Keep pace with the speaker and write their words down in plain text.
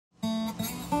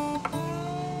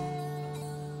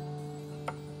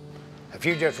If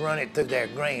you just run it through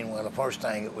that green, well, the first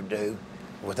thing it would do,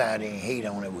 without any heat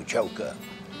on it, would choke up.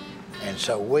 And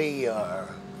so we are,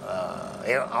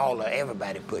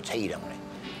 everybody puts heat on it.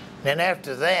 Then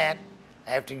after that,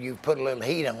 after you put a little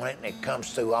heat on it, and it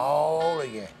comes through all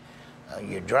of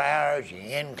your dryers, your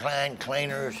incline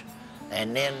cleaners,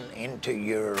 and then into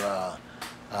your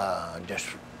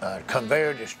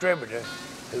conveyor distributor,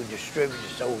 who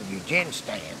distributes over your gin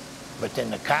stand. But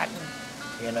then the cotton,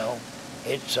 you know,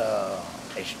 it's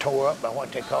tore up by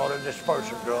what they call a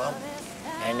dispersal drum,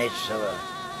 and it's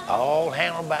all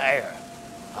handled by air.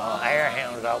 Air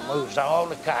handles moves all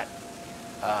the cotton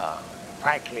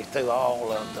practically through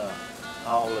all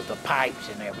of the pipes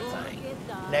and everything.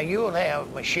 Now you'll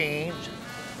have machines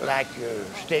like your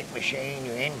stick machine,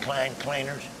 your incline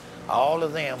cleaners, all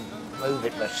of them move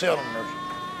it by cylinders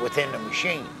within the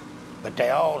machine, but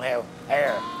they all have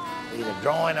air either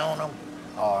drawing on them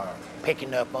or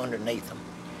picking up underneath them.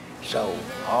 So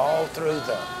all through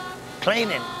the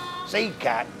cleaning seed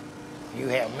cotton, you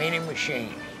have many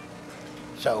machines.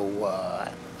 So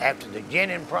after the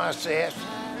ginning process,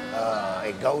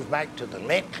 it goes back to the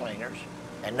lint cleaners,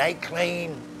 and they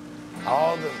clean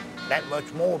that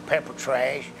much more pepper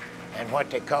trash and what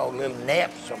they call little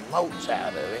neps or motes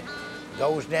out of it.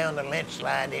 Goes down the lint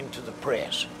slide into the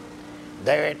press.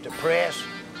 There at the press,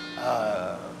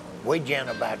 we gin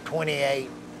about 28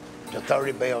 to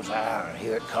 30 bales an hour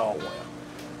here at Caldwell.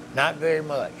 Not very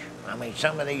much. I mean,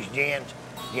 some of these gin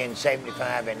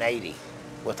 75 and 80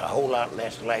 with a whole lot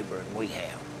less labor than we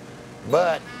have.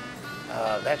 But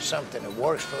that's something that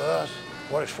works for us,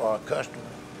 works for our customers.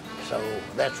 So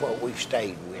that's what we've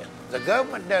stayed with. The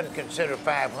government doesn't consider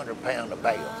 500 pounds a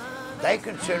bale. They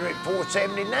consider it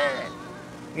 479,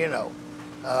 you know.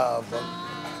 But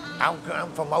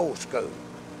I'm from old school.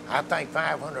 I think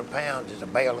 500 pounds is a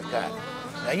bale of cotton.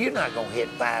 Now you're not gonna hit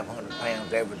 500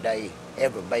 pounds every day,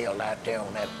 every bale out there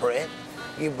on that press,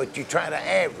 but you try to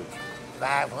average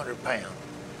 500 pounds.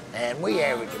 And we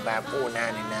average about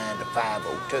 499 to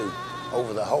 502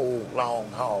 over the whole long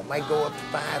haul. May go up to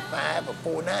 55 or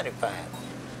 495.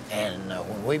 And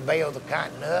when we bale the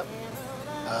cotton up,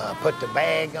 put the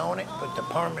bag on it, put the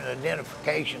permanent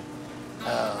identification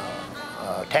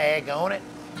tag on it,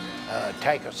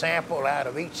 take a sample out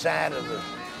of each side of the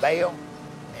bale,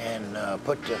 and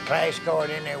put the class card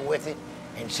in there with it,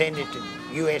 and send it to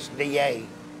USDA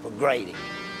for grading.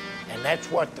 And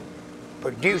that's what the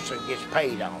producer gets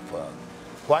paid off of.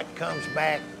 What comes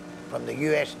back from the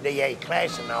USDA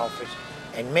classing office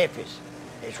in Memphis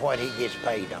is what he gets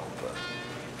paid off of.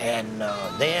 And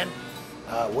then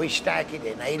we stack it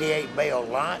in 88 bale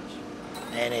lots,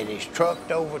 and it is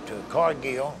trucked over to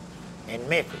Cargill in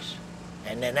Memphis.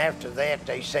 And then after that,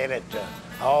 they sell it to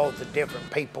all the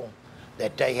different people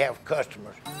that they have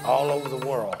customers all over the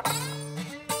world.